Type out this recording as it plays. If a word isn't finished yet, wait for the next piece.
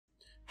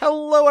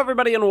Hello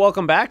everybody and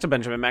welcome back to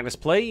Benjamin Magnus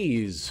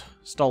Plays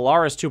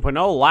Stellaris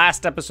 2.0.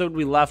 Last episode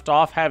we left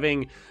off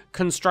having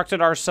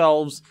constructed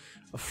ourselves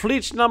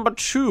fleet number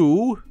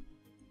 2,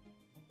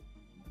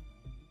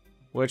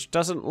 which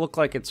doesn't look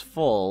like it's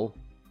full.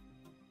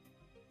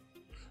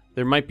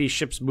 There might be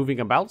ships moving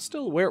about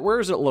still. Where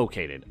is it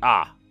located?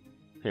 Ah,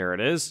 here it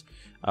is.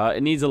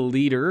 It needs a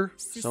leader,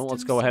 so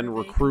let's go ahead and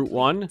recruit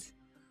one.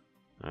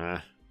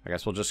 I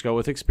guess we'll just go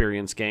with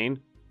experience gain.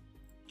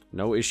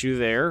 No issue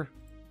there.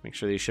 Make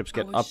sure these ships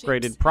get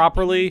upgraded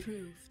properly.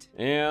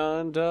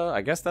 And I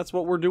guess that's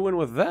what we're doing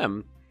with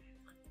them.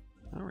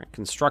 Alright,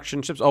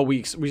 construction ships. Oh,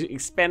 we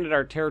expanded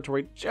our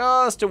territory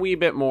just a wee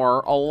bit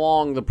more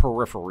along the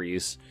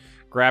peripheries.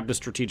 Grabbed a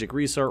strategic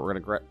resource. We're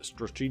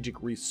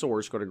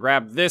going to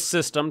grab this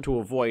system to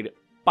avoid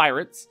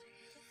pirates.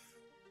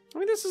 I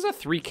mean, this is a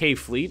 3K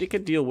fleet. It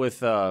could deal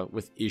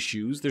with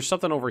issues. There's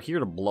something over here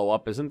to blow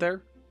up, isn't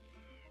there?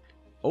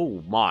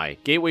 Oh my.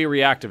 Gateway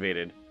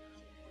reactivated.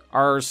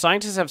 Our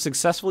scientists have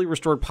successfully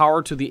restored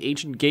power to the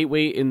ancient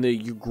gateway in the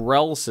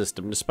Ugrel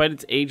system. Despite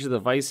its age, the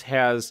device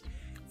has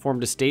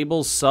formed a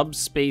stable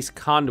subspace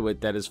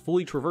conduit that is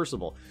fully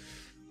traversable.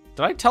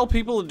 Did I tell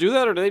people to do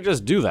that, or did they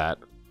just do that?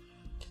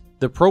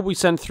 The probe we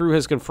sent through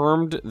has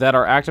confirmed that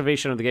our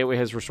activation of the gateway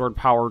has restored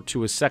power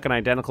to a second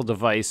identical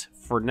device.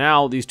 For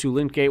now, these two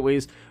linked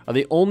gateways are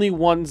the only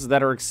ones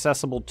that are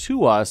accessible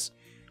to us,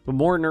 but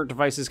more inert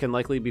devices can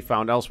likely be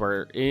found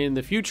elsewhere. In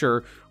the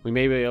future, we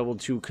may be able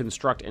to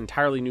construct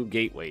entirely new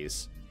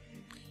gateways.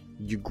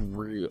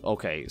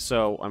 Okay,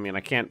 so, I mean, I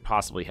can't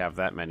possibly have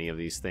that many of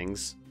these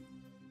things.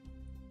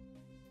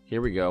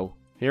 Here we go.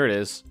 Here it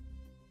is.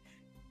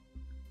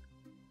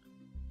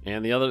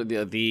 And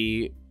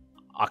the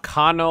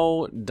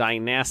Akano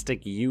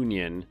Dynastic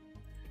Union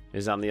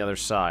is on the other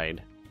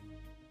side.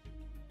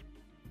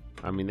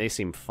 I mean, they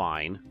seem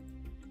fine.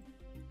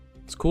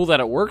 It's cool that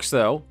it works,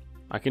 though.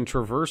 I can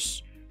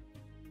traverse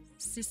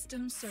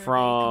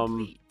from...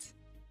 Complete.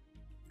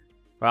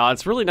 Well,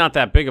 it's really not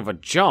that big of a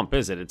jump,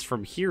 is it? It's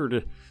from here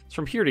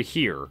to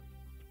here.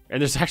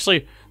 And there's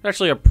actually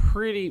a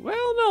pretty...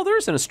 Well, no, there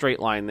isn't a straight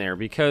line there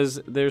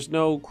because there's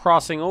no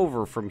crossing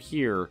over from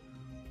here.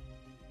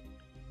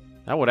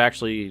 That would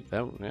actually...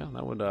 That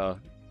would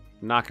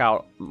knock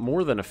out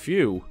more than a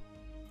few.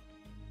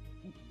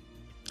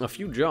 A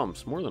few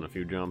jumps. More than a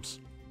few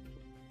jumps.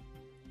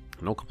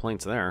 No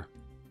complaints there.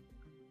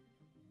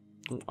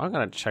 I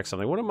gotta check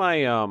something. What are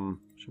my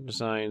ship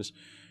designs?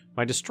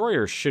 My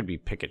destroyers should be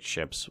picket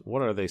ships.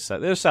 What are they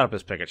set? They're set up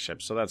as picket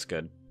ships, so that's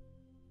good.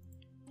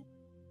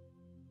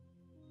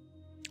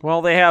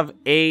 Well, they have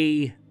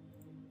a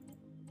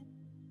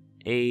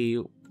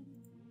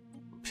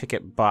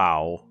picket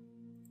bow.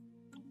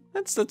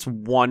 That's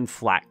one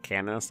flat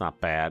cannon. That's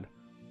not bad.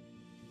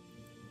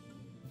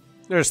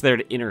 They're just there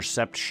to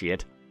intercept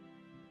shit.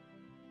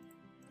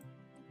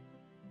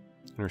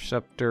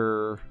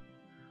 Interceptor.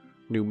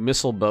 New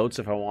missile boats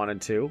if I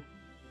wanted to.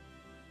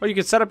 Oh, you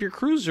could set up your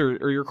cruiser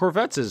or your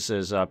corvettes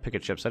as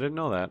picket ships. I didn't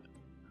know that.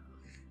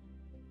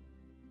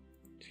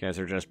 These guys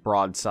are just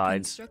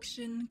broadsides.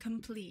 Construction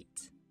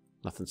complete.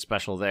 Nothing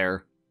special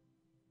there.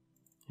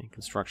 And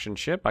construction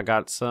ship, I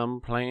got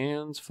some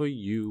plans for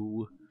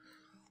you.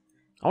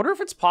 I wonder if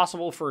it's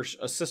possible for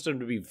a system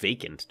to be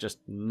vacant. Just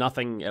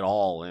nothing at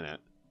all in it.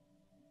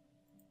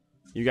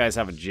 You guys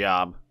have a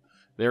job.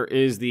 There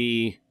is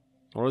the...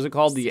 What was it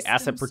called? The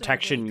asset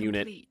protection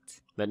unit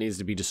that needs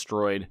to be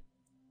destroyed.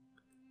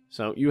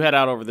 So you head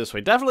out over this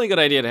way. Definitely a good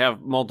idea to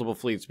have multiple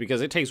fleets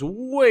because it takes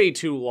way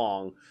too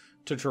long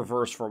to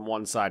traverse from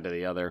one side to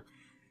the other.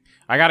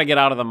 I gotta get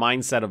out of the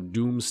mindset of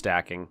doom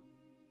stacking.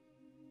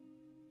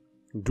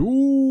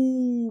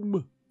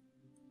 Doom!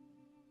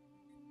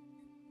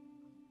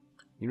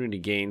 Unity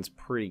gain's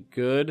pretty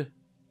good.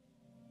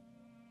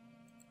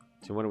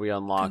 So when do we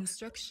unlock?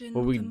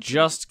 Well, we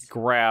just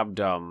grabbed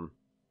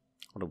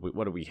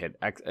what did we hit?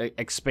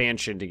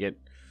 Expansion to get...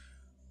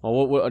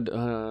 Well, have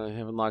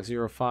unlocked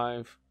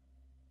 0.5.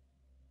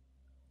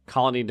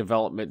 Colony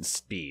development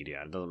speed.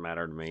 Yeah, it doesn't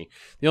matter to me.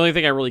 The only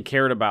thing I really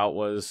cared about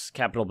was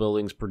capital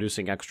buildings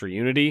producing extra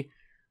unity.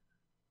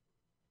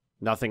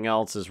 Nothing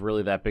else is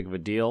really that big of a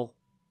deal.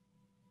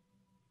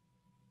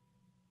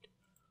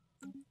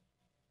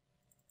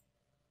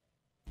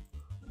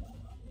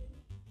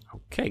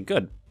 Okay,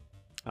 good.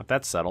 Got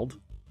that settled.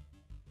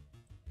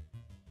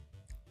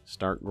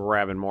 Start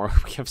grabbing more.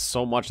 We have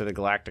so much of the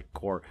Galactic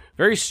Core.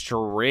 Very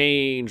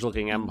strange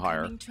looking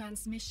empire.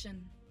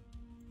 Transmission.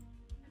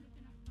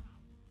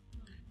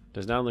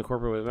 Does not only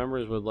corporate with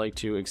members would like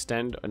to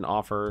extend an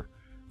offer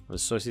of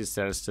associate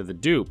status to the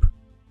dupe.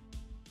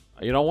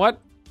 You know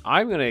what?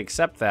 I'm going to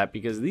accept that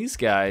because these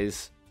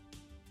guys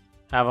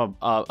have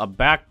a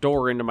back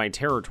door into my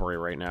territory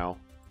right now.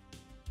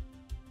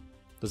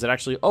 Does it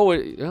actually... Oh,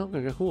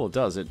 okay, cool. It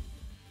does. It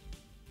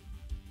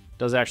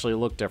does actually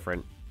look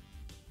different.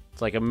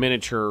 It's like a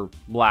miniature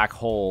black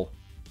hole.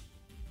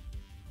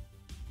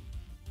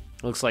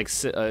 Looks like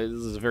this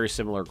is a very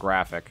similar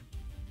graphic.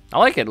 I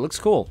like it. It looks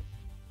cool.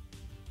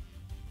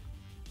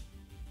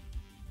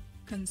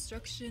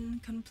 Construction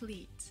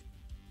complete.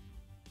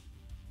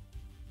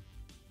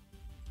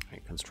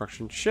 Alright,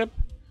 construction ship.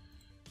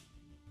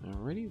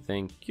 Alrighty,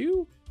 thank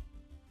you.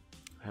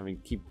 Having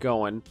to keep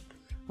going.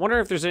 Wonder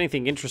if there's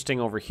anything interesting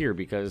over here,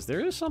 because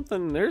there's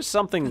something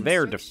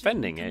there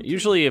defending it.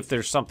 Usually if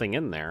there's something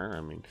in there,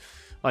 I mean,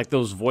 like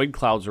those void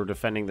clouds are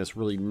defending this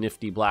really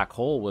nifty black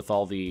hole with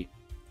all the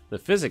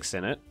physics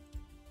in it.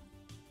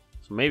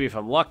 So maybe if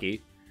I'm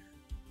lucky.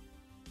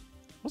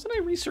 Wasn't I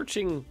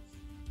researching?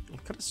 I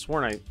could have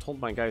sworn I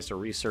told my guys to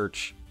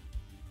research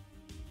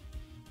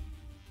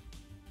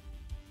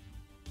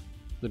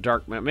the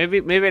dark matter. Maybe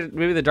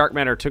the dark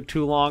matter took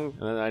too long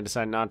and then I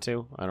decided not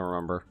to. I don't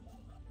remember.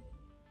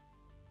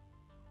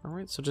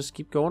 Alright, so just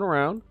keep going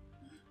around,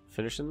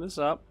 finishing this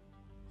up.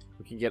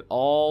 We can get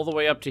all the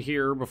way up to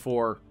here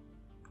before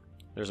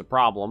there's a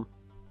problem.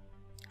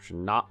 Should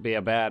not be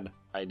a bad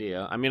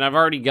idea. I mean, I've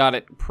already got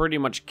it pretty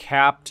much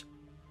capped.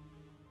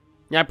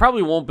 Yeah, I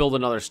probably won't build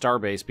another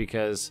starbase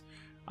because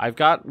I've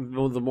got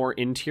the more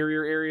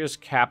interior areas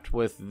capped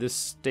with this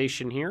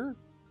station here.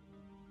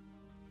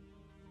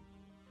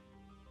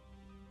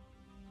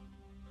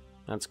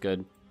 That's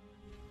good.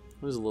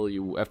 There's a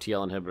little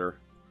FTL inhibitor.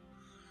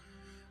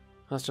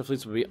 Hostile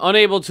fleets will be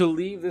unable to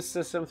leave this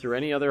system through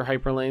any other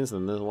hyperlanes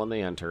than the one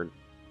they entered.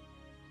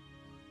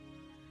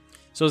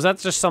 So is that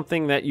just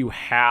something that you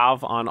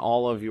have on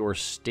all of your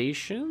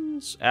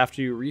stations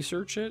after you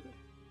research it?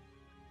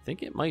 I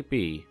think it might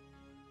be.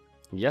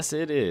 Yes,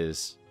 it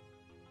is.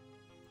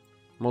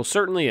 Most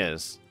certainly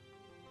is.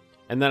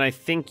 And then I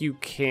think you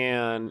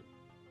can...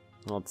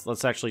 Well,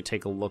 let's actually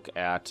take a look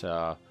at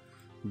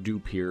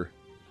dupe here.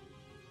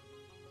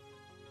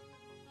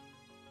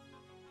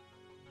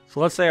 So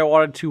let's say I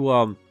wanted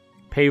to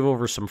pave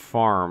over some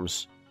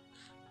farms.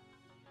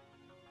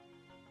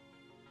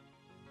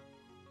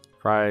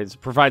 Provides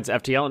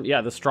FTL, and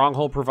yeah, the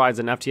stronghold provides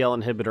an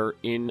FTL inhibitor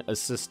in a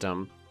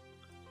system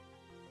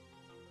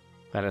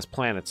that has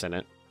planets in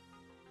it.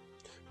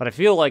 But I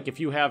feel like if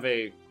you have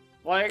a,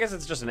 well, I guess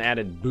it's just an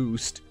added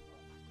boost.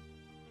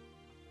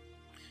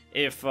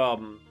 If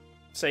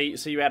say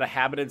you had a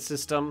habited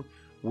system.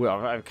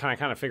 Well, I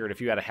kind of figured if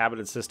you had a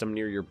habited system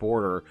near your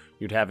border,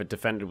 you'd have it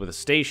defended with a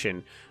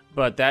station.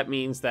 But that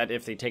means that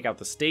if they take out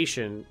the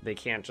station, they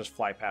can't just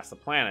fly past the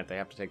planet. They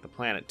have to take the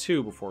planet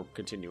too before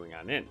continuing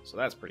on in. So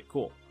that's pretty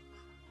cool.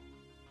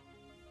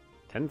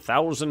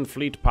 10,000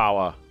 fleet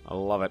power. I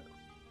love it.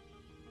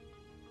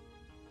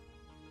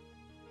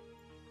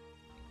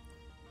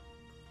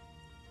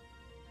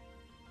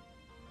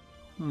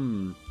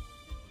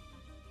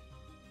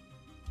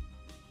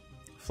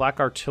 Flak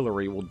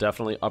artillery will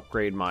definitely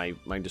upgrade my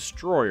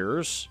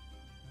destroyers.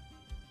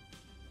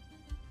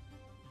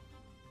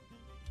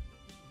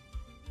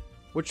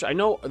 Which I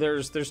know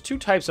there's two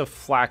types of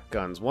flak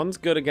guns. One's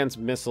good against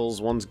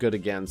missiles, one's good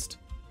against,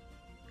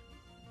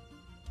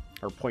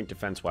 or point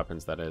defense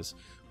weapons, that is.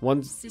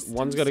 One's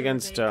good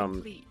against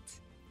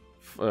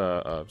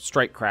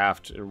strike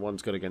craft, and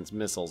one's good against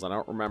missiles. I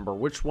don't remember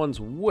which one's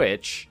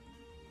which.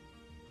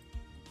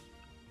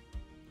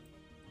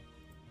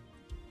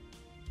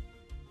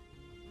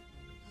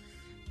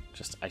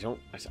 Just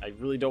I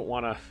really don't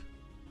want to.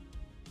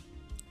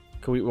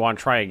 Can we want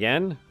to try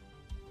again?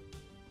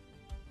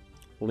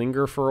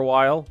 Linger for a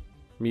while.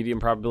 Medium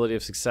probability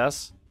of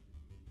success.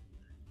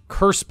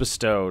 Curse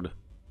bestowed.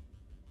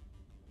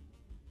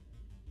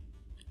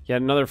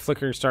 Yet another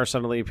flickering star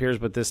suddenly appears,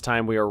 but this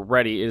time we are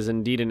ready. It is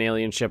indeed an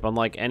alien ship,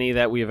 unlike any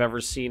that we have ever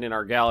seen in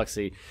our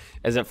galaxy.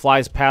 As it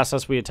flies past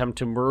us, we attempt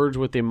to merge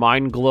with the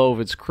mind glow of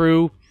its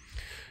crew,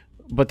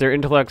 but their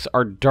intellects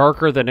are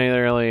darker than any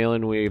other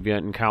alien we have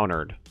yet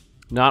encountered.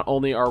 Not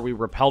only are we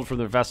repelled from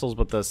their vessels,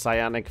 but the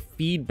psionic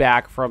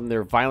feedback from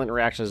their violent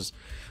reactions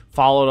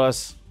followed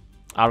us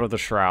out of the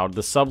shroud.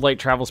 The sublight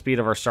travel speed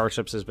of our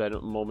starships has been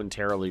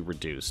momentarily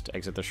reduced.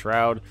 Exit the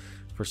shroud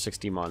for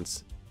 60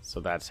 months. So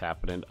that's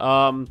happening.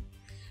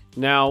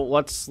 Now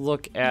let's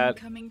look at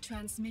incoming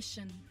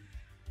transmission.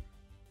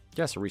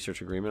 Yes, a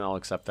research agreement. I'll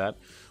accept that.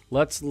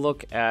 Let's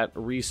look at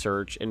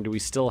research. And do we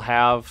still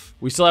have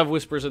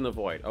Whispers in the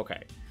Void?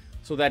 Okay.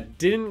 So that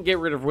didn't get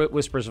rid of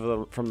Whispers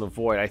from the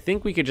Void. I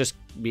think we could just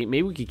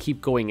maybe we could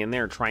keep going in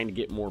there trying to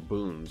get more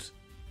boons.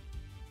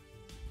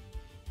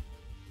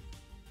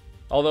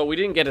 Although we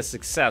didn't get a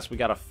success, we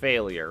got a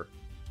failure.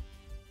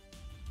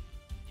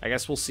 I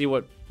guess we'll see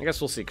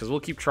because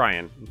we'll keep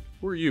trying.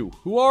 Who are you?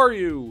 Who are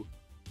you?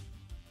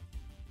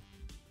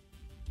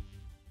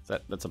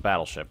 That's a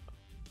battleship.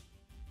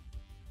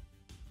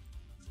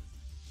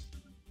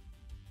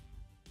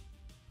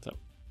 So,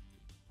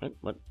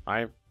 what?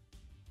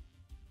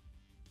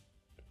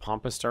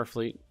 Pompous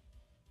Starfleet?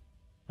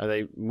 Are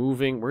they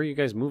moving? Where are you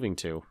guys moving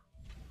to?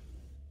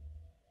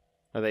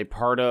 Are they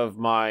part of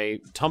my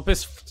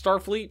Tumpus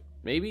Starfleet?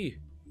 Maybe.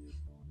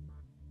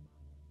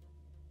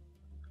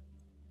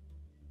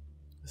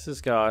 This has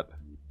got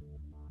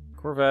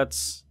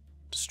corvettes,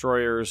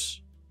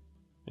 destroyers,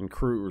 and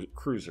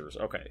cruisers.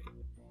 Okay.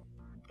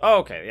 Oh,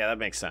 okay, yeah, that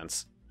makes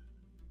sense.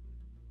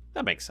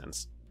 That makes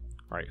sense.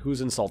 Alright,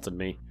 who's insulted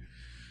me?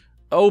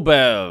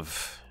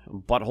 Obev.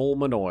 Butthole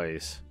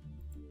Manoys.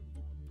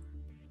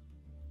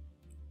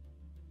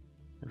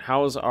 And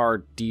How's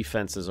our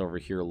defenses over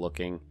here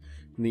looking?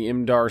 In the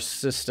Imdar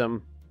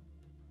system.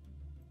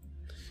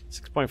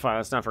 6.5,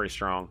 that's not very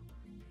strong.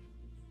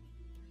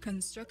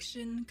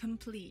 Construction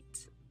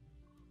complete.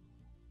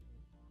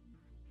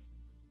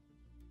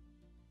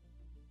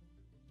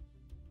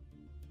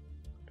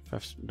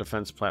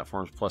 Defense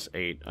platforms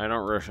 +8. I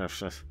don't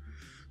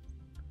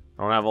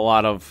have a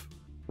lot of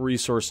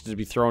resources to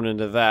be thrown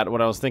into that.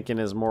 What I was thinking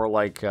is more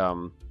like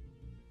the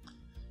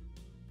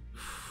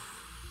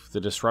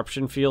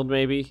disruption field,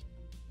 maybe.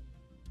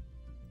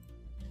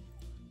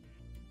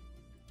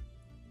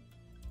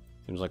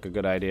 Seems like a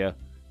good idea.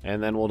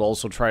 And then we'll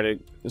also try to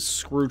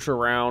scrooge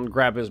around,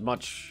 grab as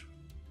much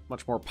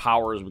more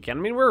power as we can.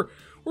 I mean, we're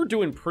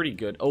doing pretty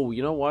good. Oh,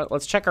 you know what?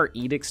 Let's check our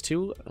edicts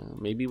too.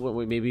 Maybe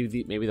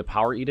the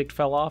power edict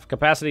fell off.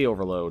 Capacity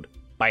overload.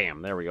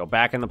 Bam. There we go.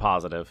 Back in the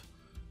positive.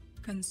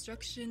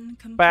 Construction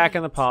complete. Back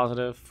in the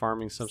positive.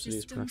 Farming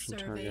subsidies, System production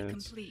survey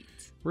targets. complete.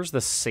 Where's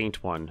the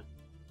Saint one?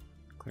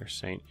 Clear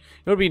Saint.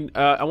 It would be.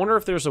 I wonder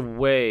if there's a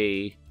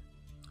way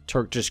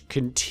to just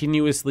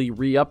continuously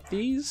re-up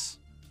these.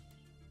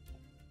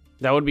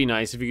 That would be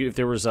nice if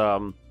there was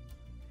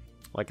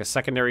like a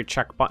secondary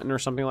check button or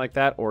something like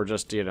that, or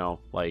just, you know,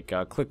 like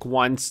click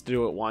once,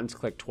 do it once,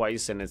 click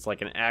twice, and it's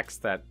like an X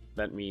that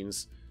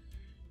means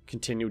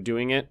continue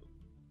doing it.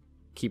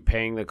 Keep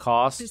paying the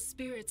cost. The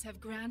spirits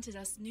have granted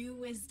us new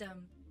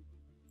wisdom.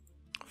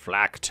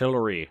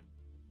 Flactillery.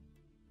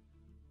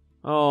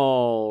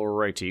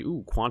 Alrighty.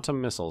 Ooh,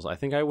 quantum missiles. I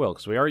think I will,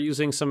 because we are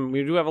using some.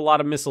 We do have a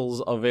lot of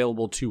missiles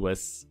available to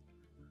us.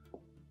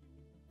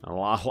 A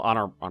lot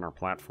on our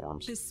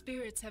platforms. The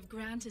spirits have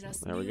granted us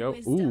There new we go.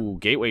 wisdom. Ooh,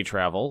 gateway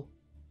travel.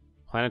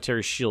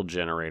 Planetary shield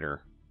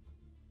generator.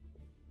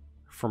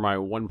 For my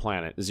one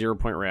planet.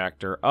 0-point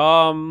reactor.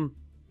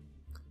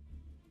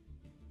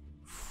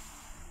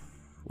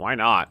 Why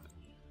not?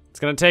 It's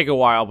gonna take a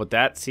while, but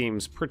that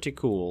seems pretty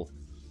cool.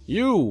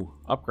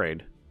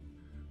 Upgrade.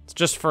 It's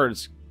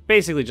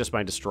basically just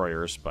my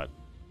destroyers, but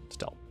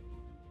still.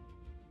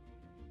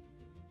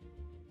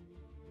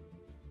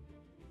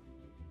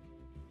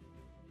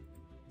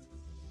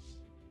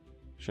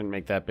 Shouldn't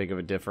make that big of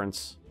a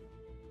difference.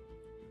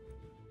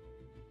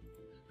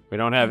 We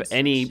don't have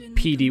any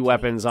PD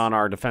weapons on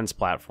our defense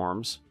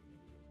platforms.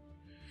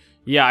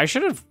 Yeah, I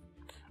should have.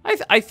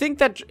 I think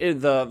that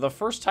the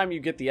first time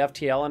you get the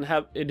FTL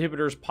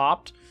inhibitors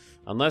popped,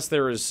 unless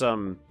there is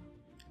some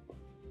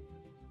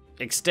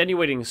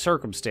extenuating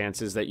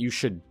circumstances, that you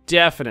should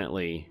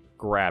definitely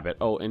grab it.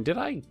 Oh, and did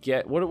I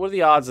get... What are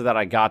the odds that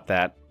I got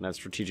that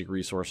strategic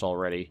resource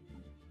already?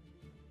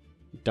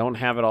 Don't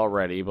have it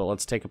already, but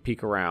let's take a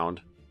peek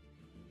around.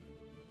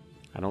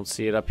 I don't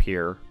see it up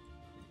here.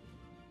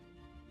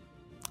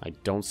 I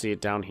don't see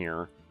it down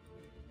here.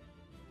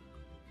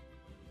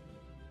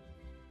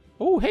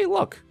 Oh, hey,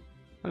 look.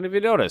 I don't know if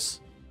you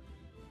notice.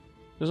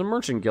 There's a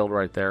merchant guild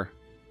right there.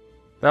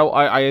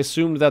 I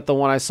assumed that the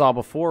one I saw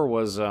before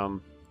was,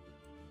 when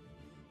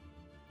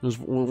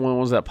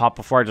was that pop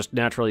before? I just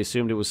naturally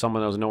assumed it was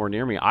someone that was nowhere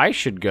near me. I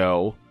should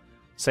go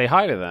say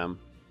hi to them.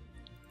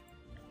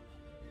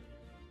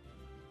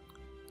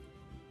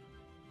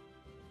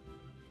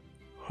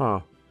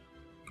 Huh.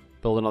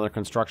 Build another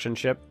construction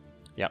ship?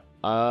 Yep.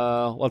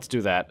 Let's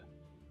do that.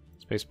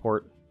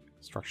 Spaceport.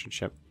 Construction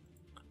ship.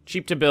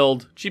 Cheap to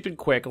build. Cheap and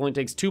quick. Only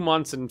takes 2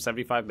 months and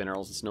 75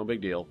 minerals. It's no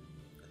big deal.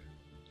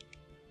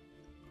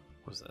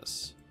 What's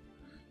this?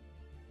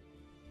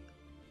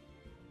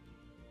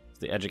 It's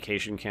the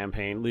education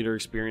campaign. Leader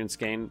experience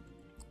gain.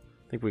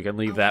 I think we can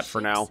leave that for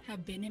now.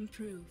 Have been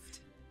improved.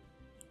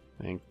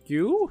 Thank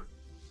you.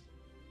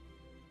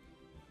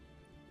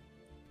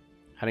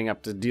 Heading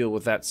up to deal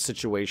with that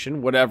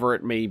situation, whatever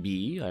it may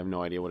be. I have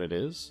no idea what it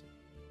is.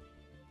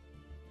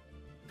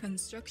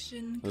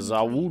 Construction The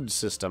Zawood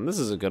system. This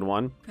is a good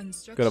one.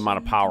 Good amount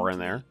of power in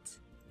there.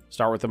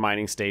 Start with the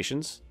mining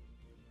stations.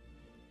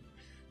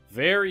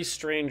 Very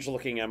strange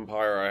looking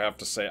empire, I have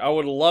to say. I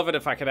would love it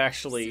if I could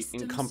actually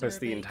encompass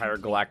the entire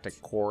galactic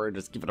core and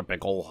just give it a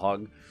big ol'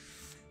 hug.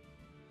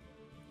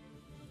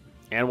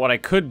 And what I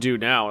could do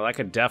now, I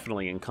could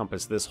definitely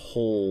encompass this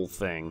whole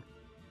thing.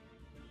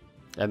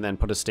 And then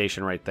put a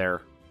station right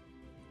there.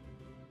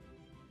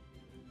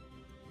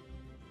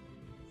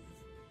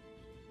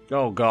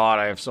 Oh god,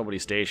 I have so many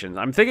stations.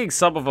 I'm thinking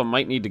some of them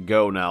might need to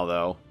go now,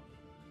 though.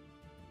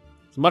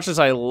 As much as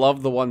I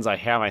love the ones I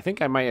have, I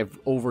think I might have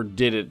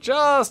overdid it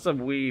just a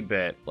wee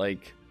bit.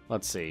 Like,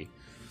 let's see.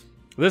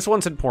 This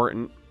one's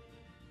important.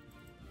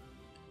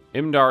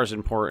 Imdar's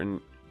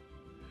important.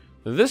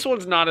 This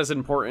one's not as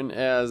important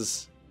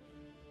as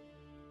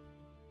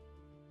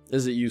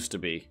it used to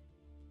be.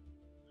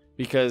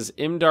 Because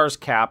Imdar's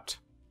capped.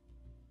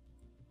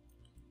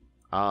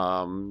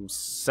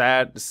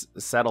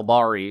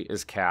 Saddlebari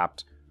is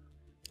capped.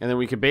 And then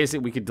we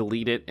could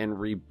delete it and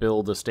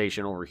rebuild a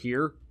station over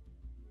here.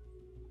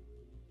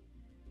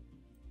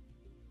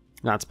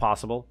 That's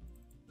possible.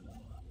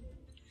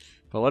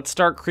 But let's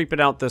start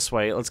creeping out this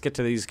way. Let's get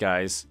to these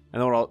guys.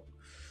 And then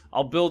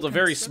I'll build a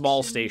very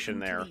small station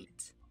there.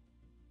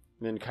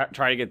 And then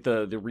try to get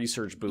the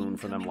research boon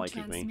for them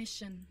liking me.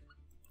 Transmission.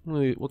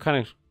 What kind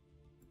of...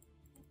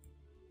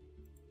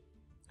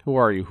 Who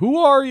are you? Who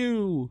are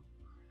you?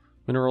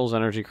 Minerals,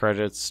 energy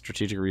credits,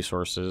 strategic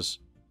resources.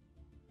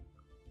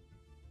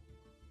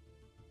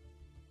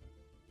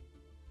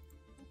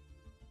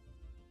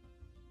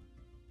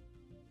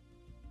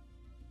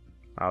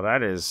 Wow,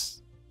 that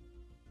is...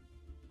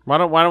 Why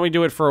don't we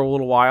do it for a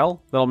little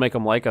while? That'll make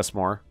them like us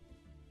more.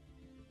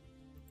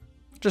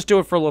 Just do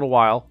it for a little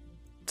while.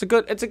 It's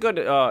a good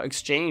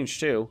exchange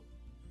too.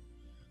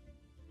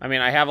 I mean,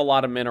 I have a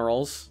lot of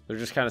minerals. They're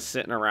just kind of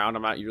sitting around.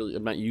 I'm not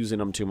using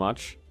them too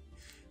much.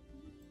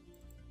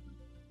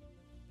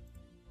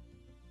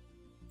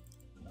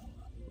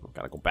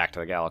 Gotta go back to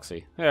the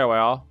galaxy. There we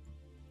are.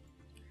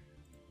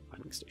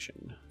 Mining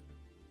station.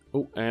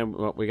 Oh, and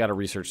we got a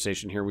research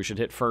station here we should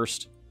hit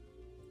first.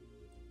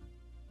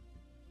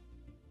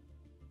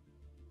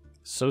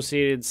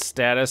 Associated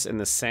status in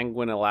the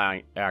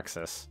sanguine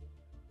axis.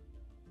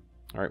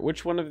 Alright,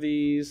 which one of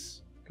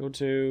these? Go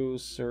to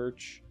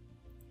search.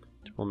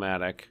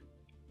 Diplomatic.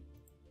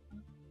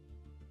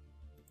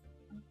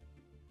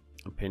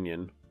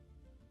 Opinion.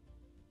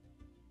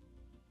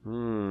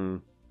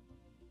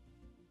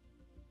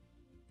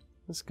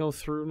 Let's go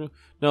through.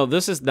 No,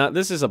 this is not.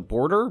 This is a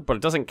border, but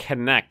it doesn't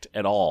connect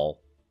at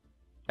all.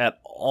 At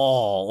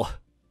all.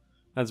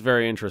 That's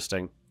very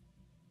interesting.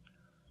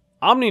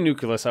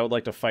 Omni-nucleus I would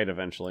like to fight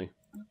eventually.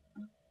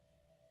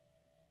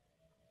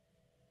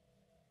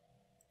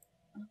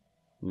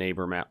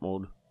 Neighbor map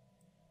mode.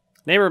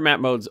 Neighbor map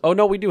modes. Oh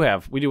no, we do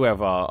have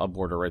a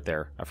border right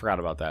there. I forgot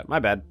about that. My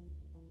bad.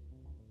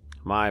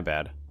 My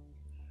bad.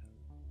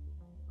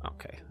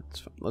 Okay, that's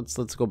fine.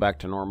 Let's go back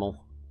to normal.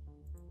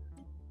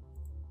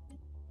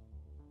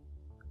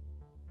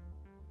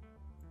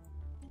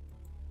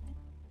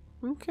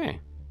 Okay.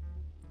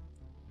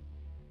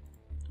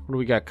 What do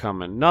we got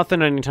coming?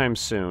 Nothing anytime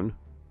soon.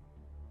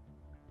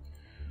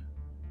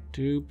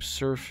 Dupe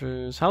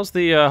surface. How's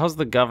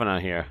the governor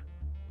here?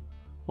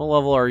 What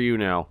level are you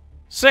now?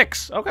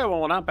 6. Okay,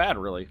 well not bad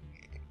really.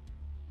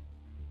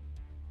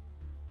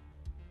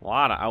 A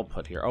lot of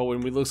output here. Oh,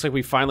 and it looks like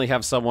we finally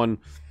have someone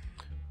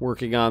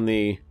working on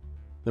the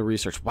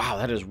research. Wow,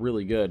 that is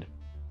really good.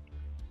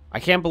 I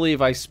can't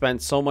believe I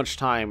spent so much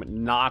time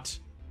not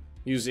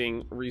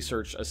using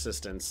research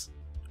assistance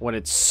when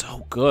it's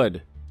so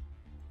good.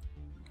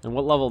 And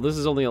what level? This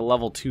is only a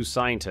level 2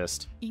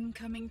 scientist.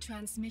 Incoming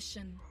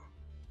transmission.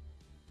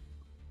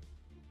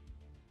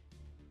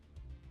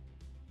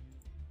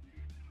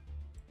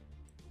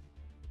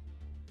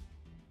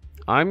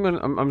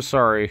 I'm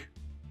sorry.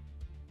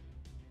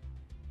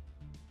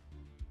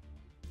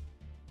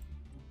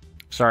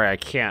 Sorry, I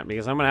can't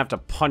because I'm gonna have to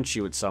punch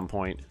you at some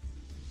point.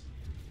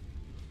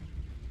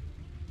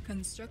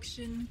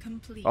 Construction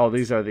complete. Oh,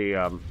 these are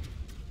the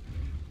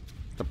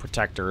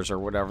protectors or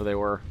whatever they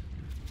were.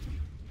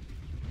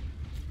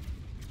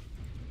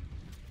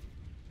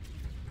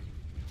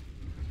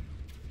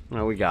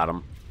 Oh, we got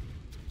them.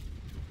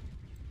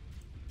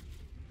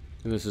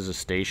 This is a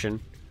station.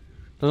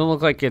 Doesn't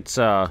look like it's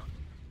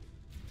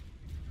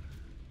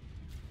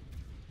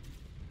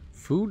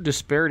food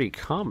disparity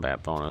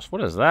combat bonus. What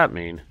does that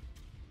mean?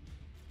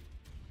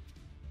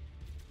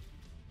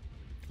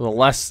 The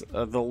less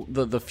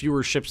the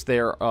fewer ships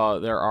there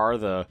are,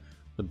 the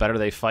better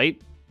they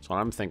fight. That's what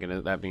I'm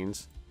thinking that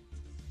means.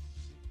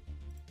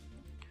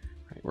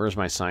 All right, where's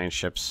my science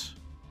ships?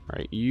 All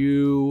right,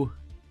 you.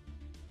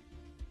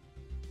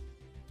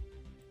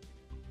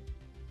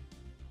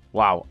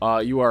 Wow,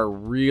 you are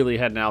really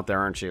heading out there,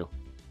 aren't you?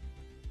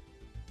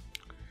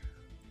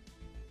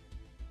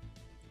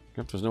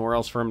 If there's nowhere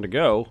else for him to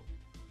go.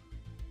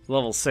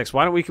 Level 6.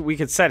 Why don't we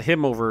could set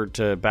him over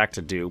to back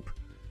to dupe.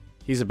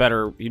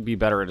 He'd be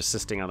better at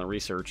assisting on the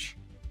research.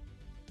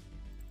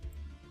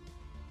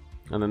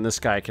 And then this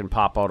guy can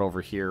pop out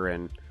over here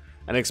and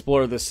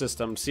explore this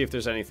system, see if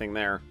there's anything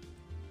there.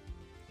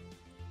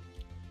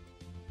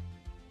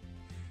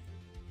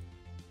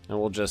 And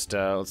we'll just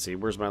let's see,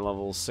 where's my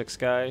level 6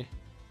 guy?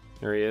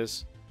 There he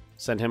is.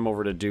 Send him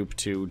over to dupe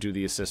to do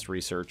the assist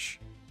research.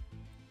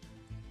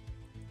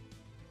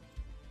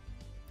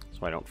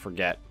 So I don't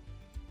forget.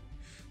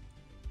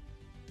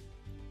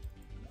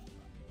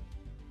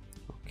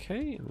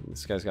 Okay, and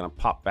this guy's gonna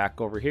pop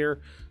back over here.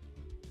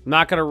 I'm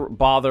not gonna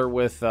bother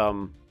with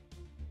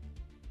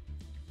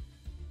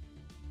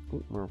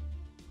Ooh,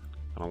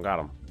 I don't got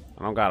him.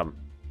 I don't got him.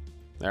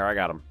 There, I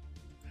got him.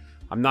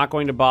 I'm not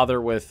going to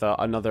bother with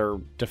another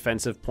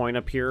defensive point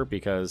up here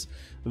because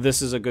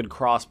this is a good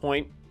cross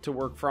point to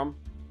work from.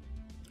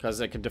 Because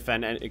it can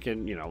defend, and it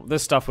can, you know,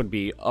 this stuff would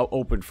be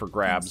open for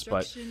grabs,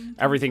 but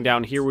everything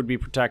down here would be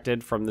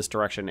protected from this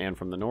direction and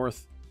from the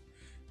north.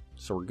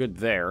 So we're good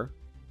there.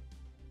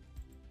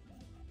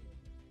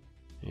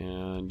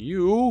 And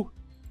you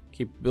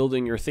keep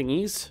building your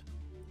thingies.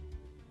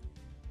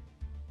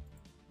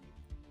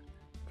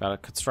 Got a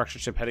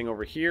construction ship heading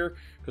over here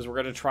because we're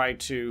going to try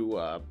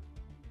to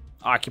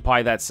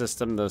occupy that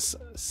system. This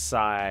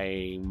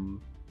Sirma?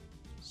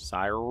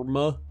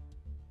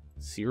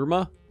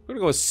 We're going to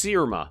go with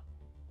Sirma.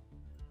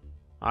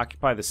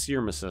 Occupy the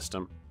Sirma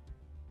system.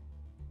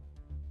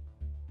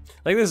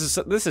 Like,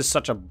 this is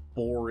such a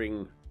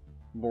boring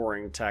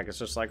tech. It's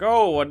just like,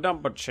 oh, a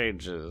number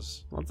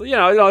changes. You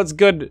know, it's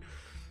good.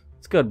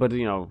 It's good, but,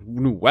 you know,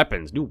 new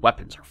weapons. New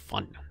weapons are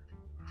fun.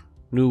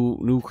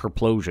 New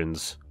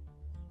Kerplosions.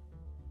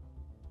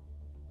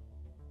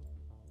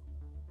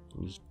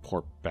 These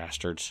poor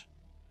bastards.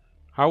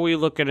 How are we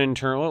looking in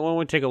turn? Why don't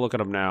we take a look at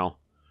them now?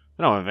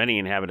 I don't have any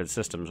inhabited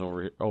systems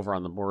over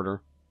on the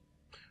border.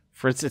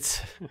 Fritz,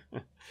 it's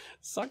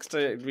sucks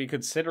to be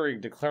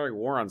considering declaring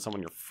war on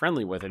someone you're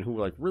friendly with and who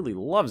like really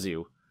loves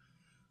you.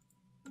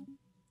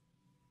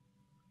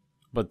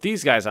 But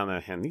these guys, on the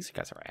other hand, these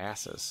guys are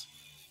asses.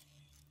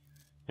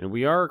 And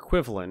we are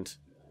equivalent.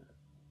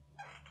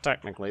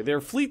 Technically.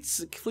 Their fleet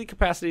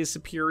capacity is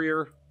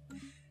superior.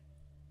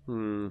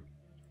 Oh,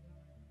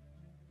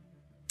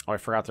 I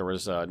forgot there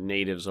was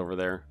natives over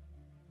there.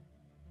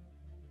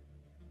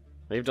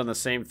 They've done the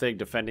same thing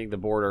defending the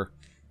border.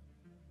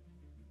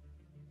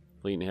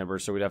 Fleet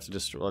inhibitor, so we'd have to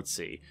just... Let's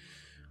see.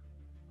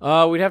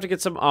 We'd have to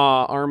get some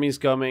armies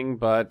coming,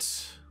 but...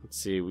 Let's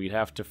see, we'd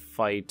have to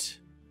fight...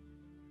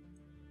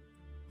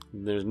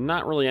 There's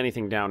not really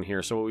anything down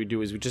here, so what we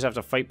do is we just have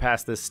to fight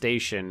past this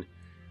station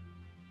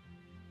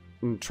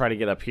and try to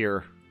get up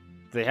here.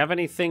 Do they have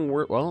anything...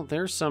 Well,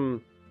 there's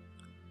some...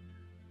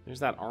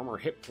 There's that armor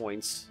hit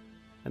points.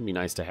 That'd be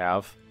nice to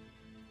have.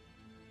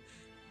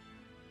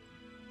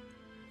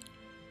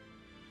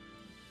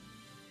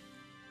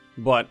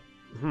 But,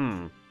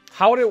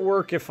 how would it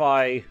work if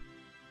I...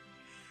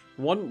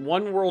 One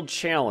world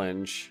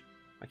challenge...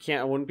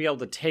 I wouldn't be able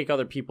to take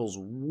other people's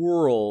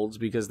worlds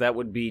because that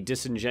would be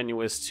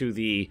disingenuous to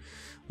the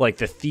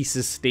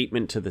thesis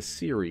statement to the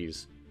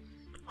series.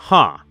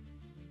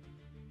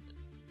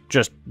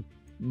 Just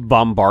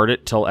bombard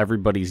it till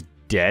everybody's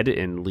dead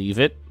and leave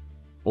it?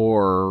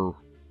 Or...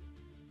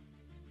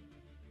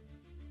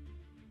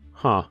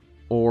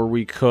 Or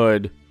we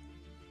could,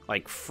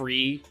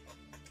 free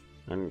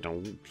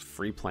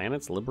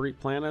planets, liberate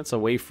planets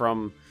away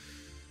from...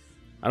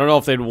 I don't know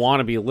if they'd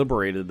want to be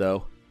liberated,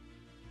 though.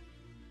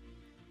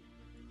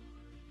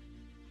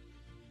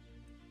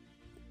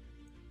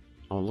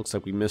 Oh, it looks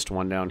like we missed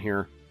one down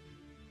here.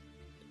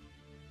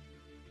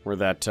 Where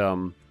that,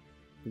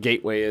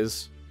 gateway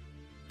is.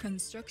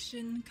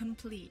 Construction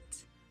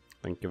complete.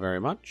 Thank you very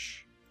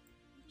much.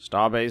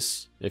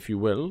 Starbase, if you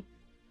will.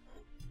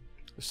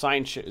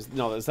 Science ship.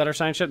 No, is that our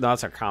science ship? No,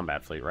 that's our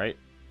combat fleet, right?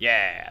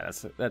 Yeah,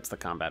 that's the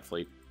combat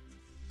fleet.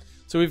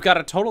 So we've got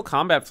a total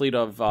combat fleet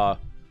of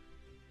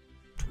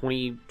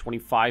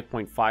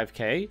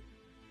 25.5k.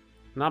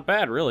 Not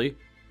bad, really.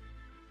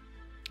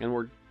 And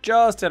we're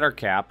just at our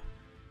cap.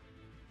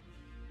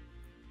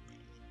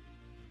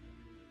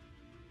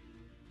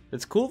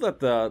 It's cool that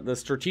the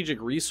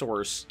strategic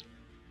resource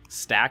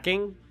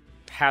stacking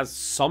has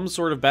some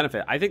sort of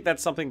benefit. I think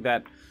that's something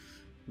that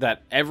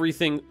every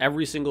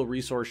single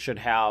resource should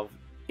have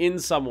in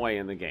some way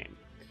in the game.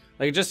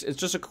 Like it's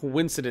just a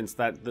coincidence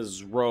that the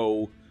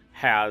Zro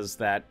has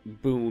that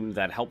boon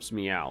that helps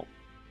me out.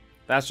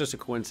 That's just a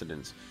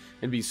coincidence.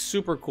 It'd be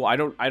super cool. I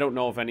don't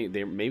know if any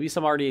maybe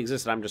some already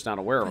exist and I'm just not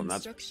aware of them.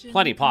 That's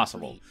plenty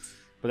possible.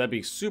 But that'd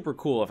be super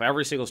cool if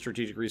every single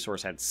strategic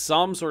resource had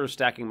some sort of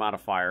stacking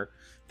modifier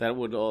that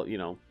would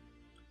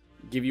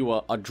give you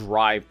a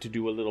drive to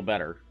do a little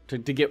better, to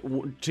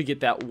get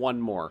that one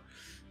more.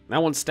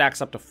 That one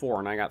stacks up to 4,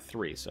 and I got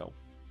 3, so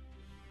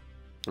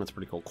that's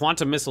pretty cool.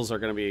 Quantum missiles are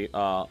going to be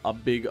a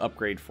big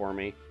upgrade for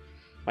me.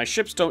 My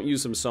ships don't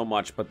use them so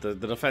much, but the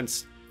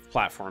defense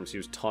platforms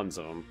use tons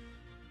of them.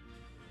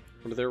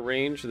 What are their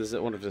range? Is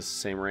it one of the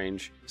same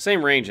range?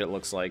 Same range, it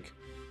looks like.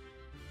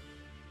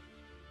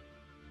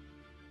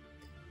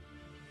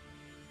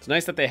 It's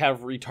nice that they have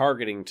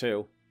retargeting,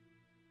 too.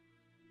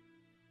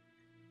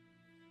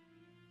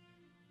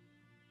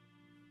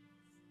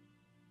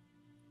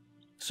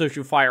 So if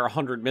you fire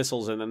 100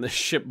 missiles and then the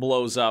ship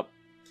blows up,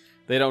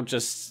 they don't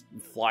just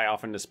fly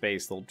off into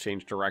space. They'll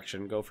change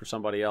direction, go for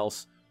somebody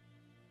else.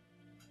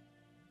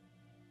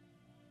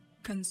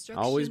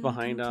 Always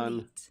behind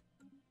on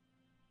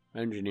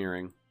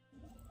engineering.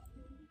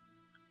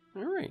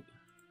 All right.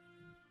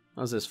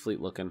 How's this fleet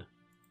looking?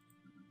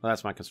 Well,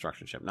 that's my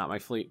construction ship, not my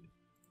fleet.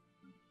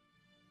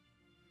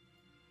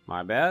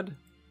 My bad.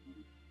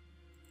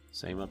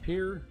 Same up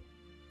here.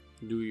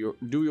 Do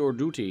your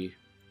duty.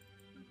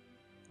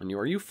 And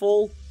are you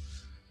full?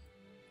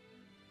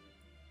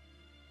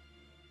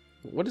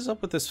 What is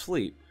up with this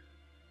fleet?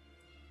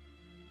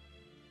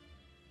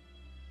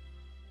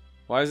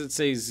 Why does it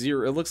say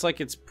 0? It looks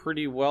like it's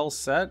pretty well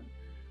set.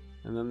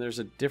 And then there's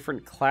a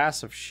different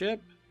class of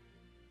ship.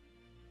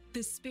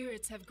 The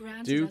spirits have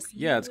granted Duke, us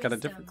yeah, it's got a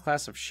different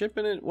class of ship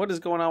in it. What is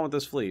going on with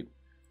this fleet?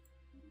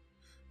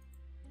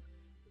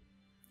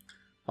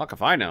 Fuck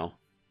if I know.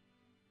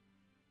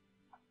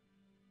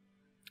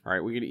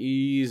 Alright, we could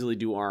easily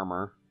do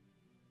armor.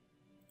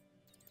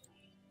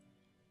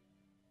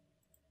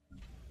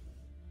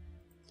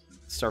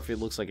 Starfleet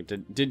looks like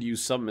it did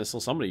use some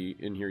missiles. Somebody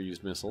in here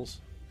used missiles.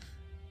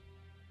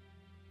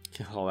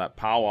 All that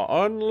power.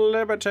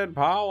 Unlimited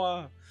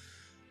power.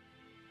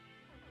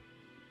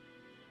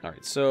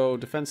 Alright, so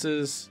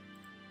defenses,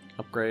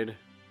 upgrade.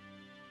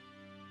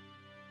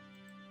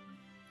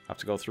 Have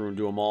to go through and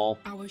do them all.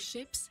 Our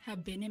ships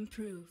have been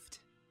improved.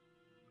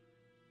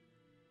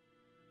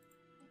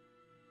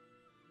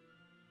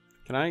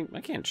 Can I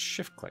can't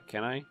shift click,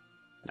 can I?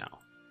 No.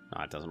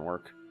 No, it doesn't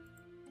work.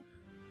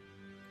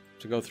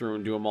 To go through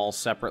and do them all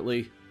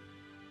separately.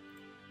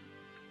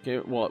 Okay,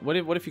 well,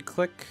 what if you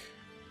click?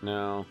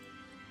 No.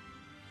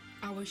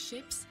 Our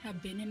ships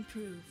have been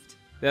improved.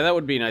 Yeah, that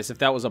would be nice if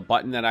that was a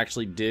button that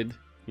actually did,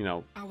 you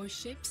know. Our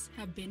ships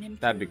have been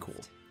improved. That'd be cool.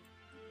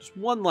 Just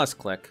one less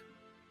click.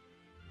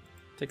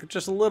 Take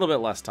just a little bit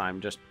less time.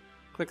 Just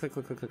click, click,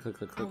 click, click, click, click,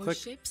 click, Our click.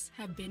 ships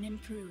have been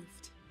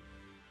improved.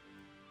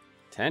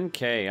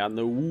 10K on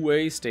the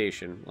Wu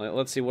station.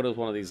 Let's see, what does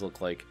one of these look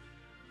like?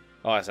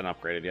 Oh, it hasn't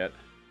upgraded yet.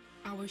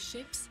 Our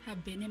ships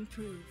have been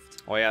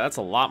improved. Oh yeah, that's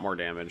a lot more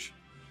damage.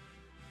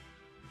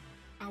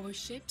 Our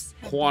ships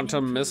have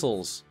Quantum been improved.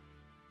 missiles.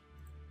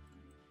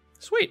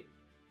 Sweet.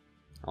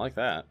 I like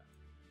that.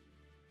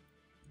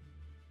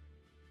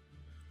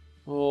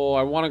 Oh,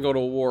 I want to go to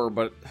war,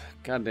 but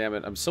god damn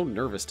it, I'm so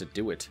nervous to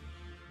do it.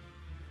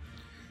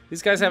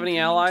 These guys have any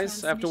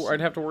allies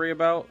I'd have to worry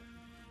about?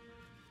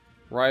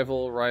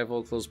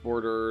 Rival, close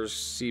borders,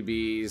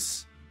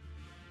 CBs,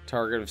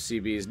 target of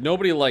CBs.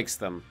 Nobody likes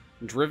them.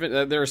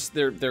 Driven,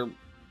 they're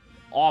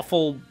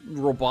awful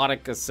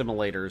robotic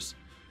assimilators.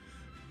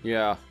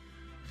 Yeah.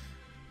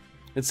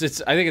 I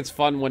think it's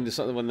fun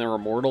when they're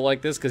immortal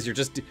like this, because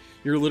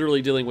you're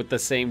literally dealing with the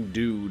same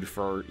dude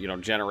for, you know,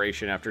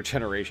 generation after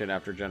generation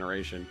after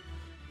generation.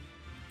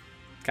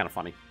 It's kind of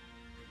funny.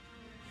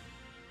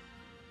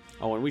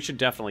 Oh, and we should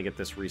definitely get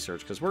this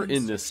research, because we're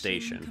in this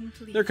station.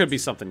 Complete. There could be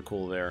something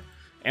cool there.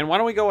 And why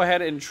don't we go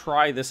ahead and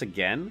try this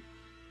again?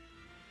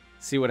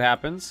 See what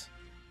happens.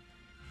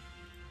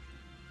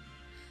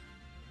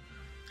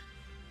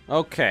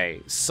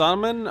 Okay,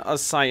 summon a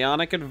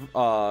psionic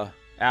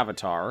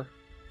avatar.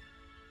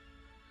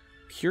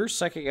 Pure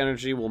psychic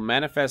energy will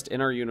manifest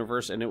in our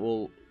universe, and it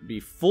will be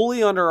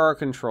fully under our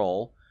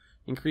control.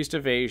 Increased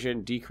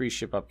evasion, decreased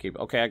ship upkeep.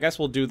 Okay, I guess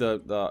we'll do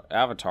the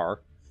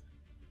avatar.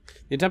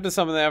 The attempt to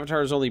summon the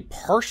avatar is only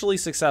partially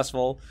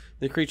successful.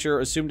 The creature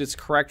assumed its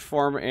correct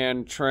form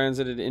and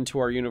transited into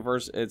our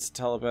universe. Its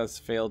telepaths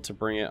failed to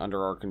bring it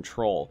under our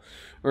control.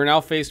 We're now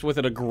faced with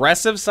an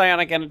aggressive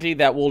psionic entity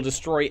that will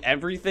destroy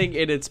everything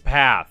in its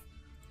path.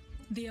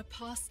 The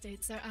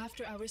apostates are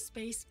after our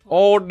spaceport.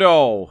 Oh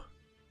no.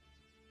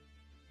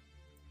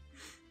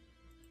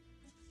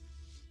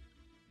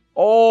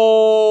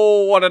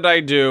 Oh, what did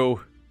I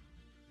do?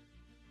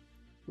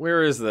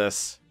 Where is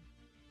this?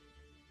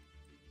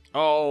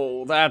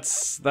 Oh,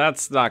 that's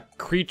the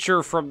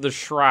creature from the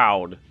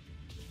shroud.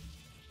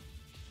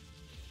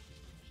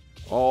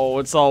 Oh,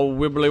 it's all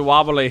wibbly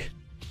wobbly.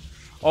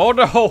 Oh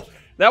no,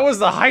 that was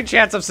the high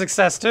chance of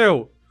success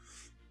too.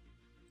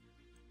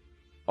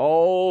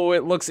 Oh,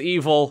 it looks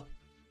evil.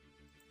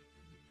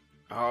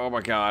 Oh my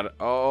god.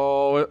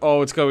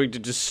 Oh, it's going to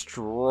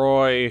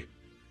destroy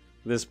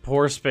this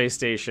poor space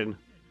station.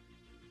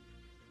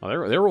 Oh,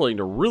 they're willing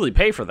to really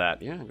pay for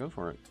that. Yeah, go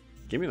for it.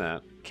 Give me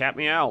that. Cap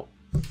me out.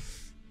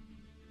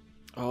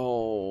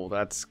 Oh,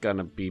 that's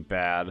gonna be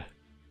bad.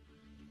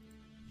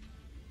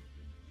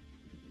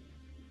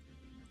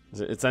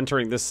 It's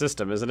entering this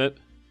system, isn't it?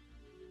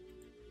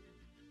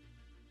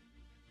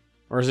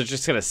 Or is it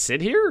just gonna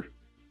sit here?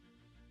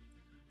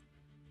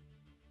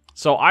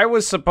 So I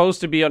was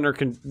supposed to be under...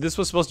 This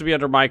was supposed to be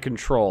under my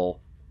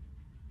control.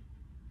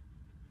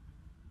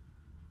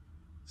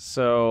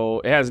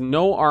 So it has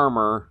no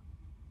armor.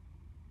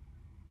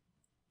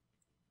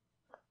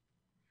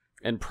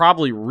 And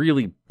probably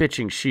really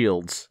bitching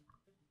shields.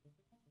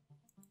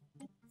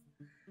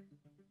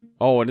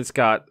 Oh, and it's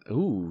got,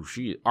 ooh,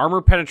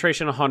 armor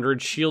penetration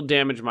 100, shield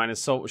damage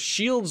minus. So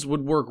shields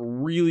would work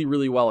really,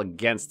 really well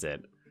against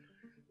it.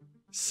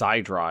 Psi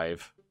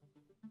drive.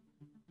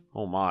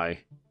 Oh my.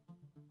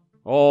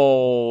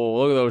 Oh,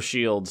 look at those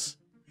shields.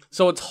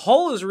 So its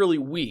hull is really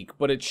weak,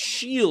 but its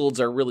shields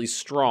are really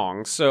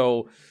strong.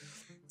 So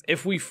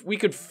if we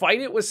could fight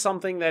it with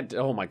something that,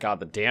 oh my god,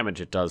 the damage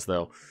it does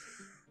though.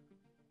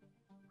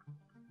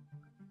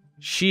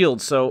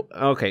 Shields, so,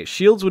 okay,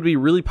 shields would be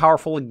really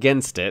powerful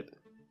against it.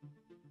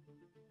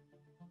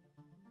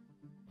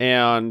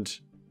 And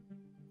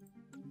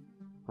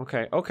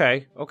okay.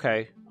 Do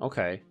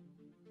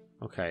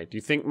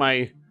you think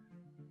my...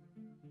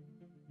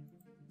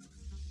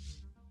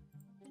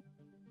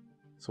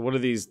 So what are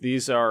these?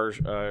 These are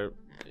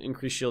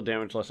increased shield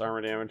damage, less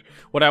armor damage.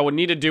 What I would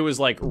need to do is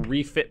like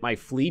refit my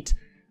fleet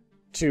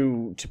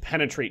to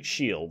penetrate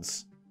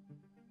shields.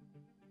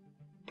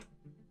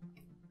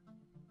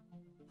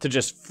 To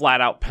just flat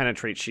out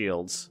penetrate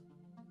shields.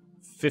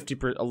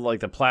 50%, like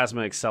the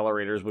plasma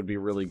accelerators would be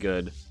really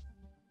good.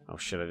 Oh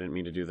shit, I didn't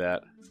mean to do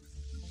that.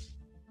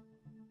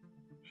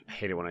 I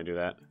hate it when I do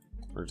that.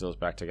 Merge those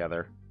back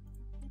together.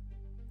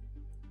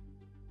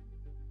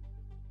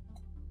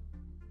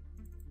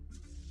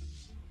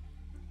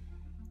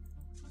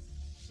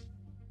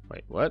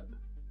 Wait, what?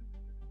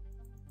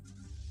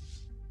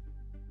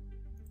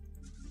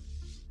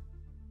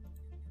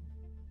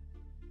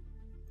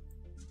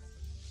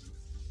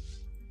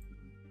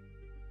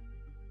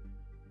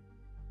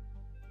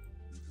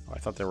 I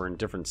thought they were in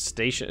different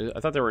stations. I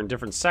thought they were in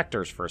different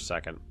sectors for a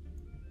second.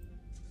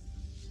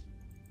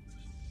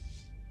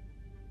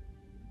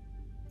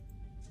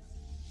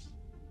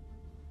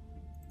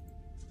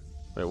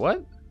 Wait,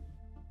 what?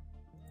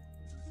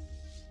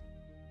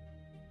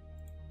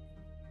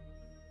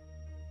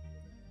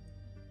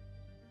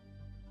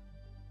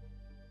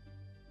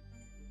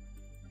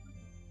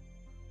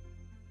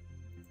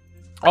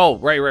 Oh,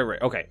 right.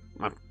 Okay.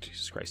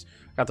 Jesus Christ.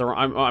 Got the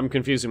wrong, I'm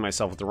confusing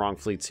myself with the wrong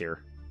fleets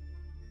here.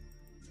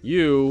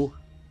 You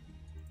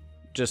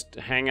just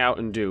hang out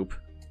and dupe.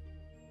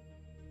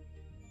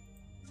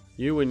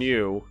 You and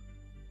you.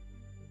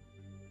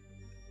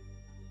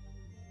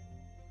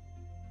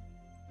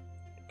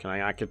 Can I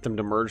not get them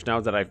to merge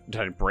now? Did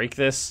I break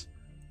this?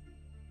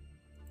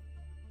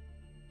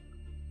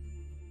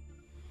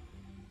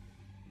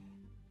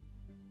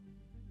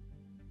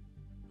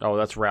 Oh,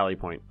 that's rally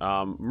point.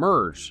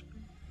 Merge.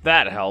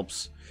 That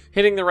helps.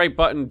 Hitting the right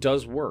button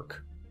does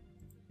work.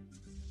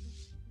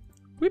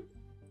 Whip.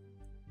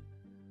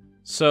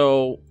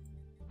 So,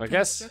 I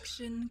guess.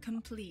 Construction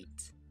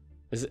complete.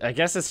 I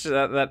guess it's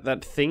that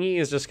thingy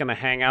is just gonna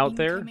hang out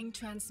there. Incoming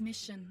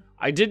transmission.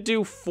 I did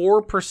do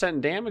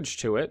 4% damage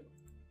to it.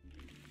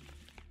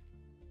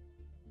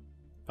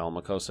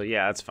 Belmacosa,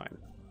 yeah, that's fine.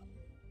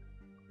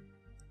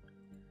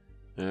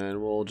 And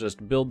we'll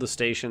just build the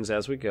stations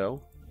as we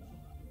go.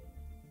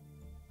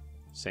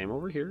 Same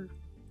over here.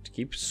 To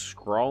keep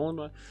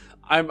scrolling.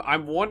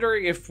 I'm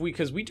wondering if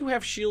because we do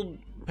have shield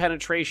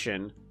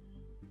penetration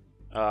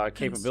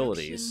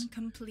capabilities.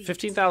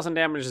 15,000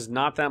 damage is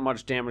not that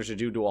much damage to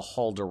do to a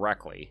hull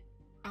directly.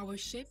 Our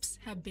ships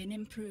have been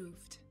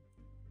improved.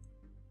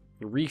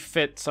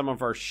 Refit some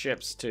of our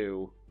ships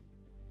to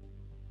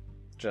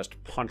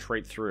just punch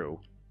right through.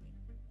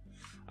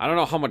 I don't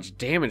know how much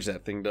damage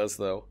that thing does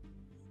though.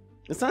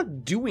 It's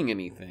not doing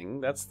anything.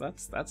 That's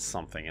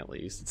something at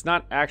least. It's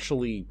not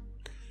actually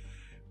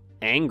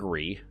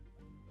angry.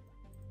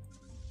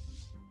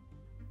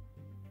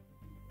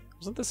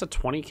 Wasn't this a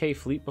 20k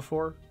fleet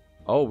before?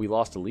 Oh, we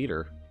lost a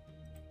leader.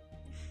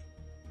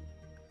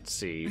 Let's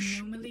see.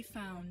 Anomaly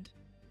found.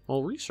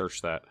 Well,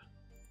 research that.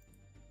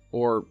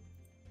 Or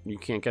you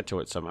can't get to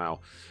it somehow.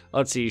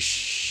 Let's see.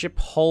 Ship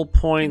hull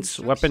points,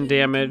 weapon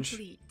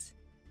damage,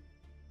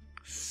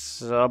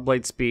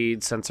 sublight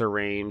speed, sensor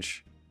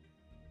range.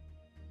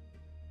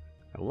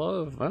 I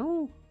love,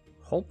 well,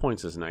 hull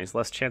points is nice.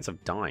 Less chance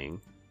of dying.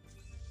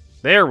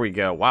 There we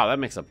go. Wow, that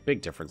makes a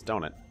big difference,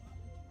 don't it?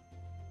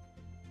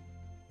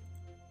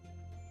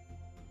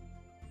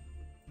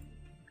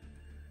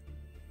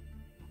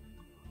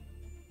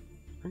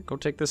 Go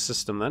take this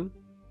system then.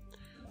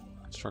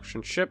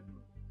 Construction ship.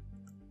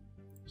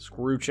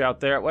 Scrooch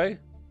out that way.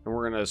 And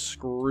we're going to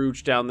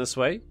scrooch down this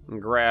way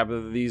and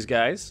grab these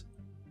guys.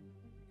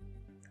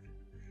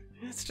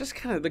 It's just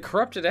kind of, the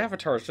corrupted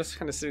avatar is just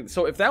kind of sitting.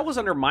 So if that was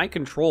under my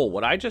control,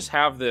 would I just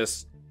have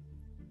this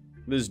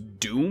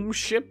doom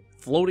ship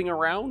floating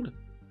around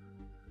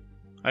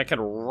I could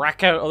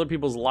wreck out other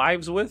people's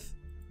lives with?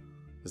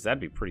 Because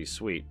that'd be pretty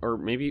sweet. Or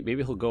maybe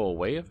he'll go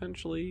away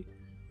eventually.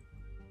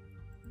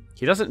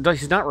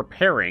 He's not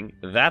repairing.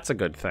 That's a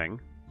good thing.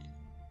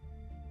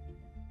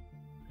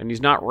 And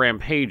he's not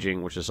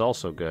rampaging, which is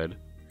also good.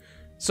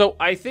 So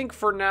I think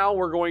for now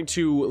we're going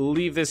to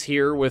leave this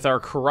here with our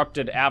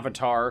corrupted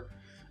avatar.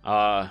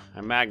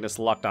 And Magnus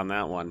lucked on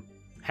that one.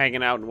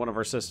 Hanging out in one of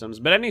our systems.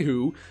 But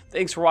anywho,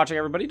 thanks for watching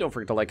everybody. Don't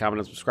forget to like,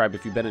 comment, and subscribe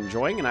if you've been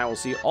enjoying. And I will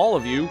see all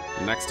of you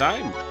next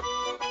time.